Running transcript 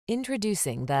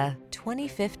Introducing the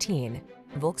 2015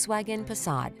 Volkswagen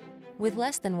Passat. With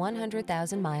less than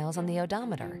 100,000 miles on the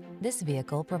odometer, this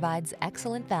vehicle provides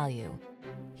excellent value.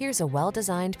 Here's a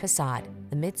well-designed Passat,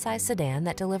 the midsize sedan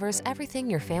that delivers everything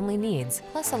your family needs,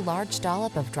 plus a large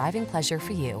dollop of driving pleasure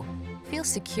for you. Feel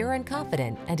secure and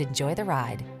confident and enjoy the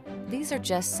ride. These are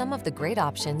just some of the great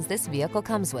options this vehicle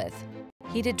comes with: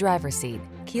 heated driver's seat,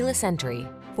 keyless entry,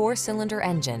 4-cylinder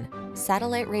engine,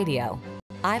 satellite radio,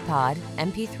 iPod,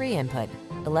 MP3 input,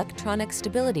 electronic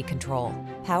stability control,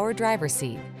 power driver's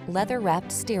seat,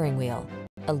 leather-wrapped steering wheel,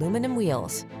 aluminum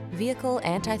wheels, vehicle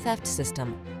anti-theft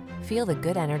system. Feel the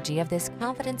good energy of this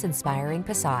confidence-inspiring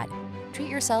Passat. Treat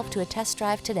yourself to a test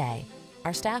drive today.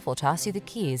 Our staff will toss you the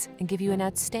keys and give you an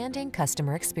outstanding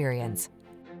customer experience.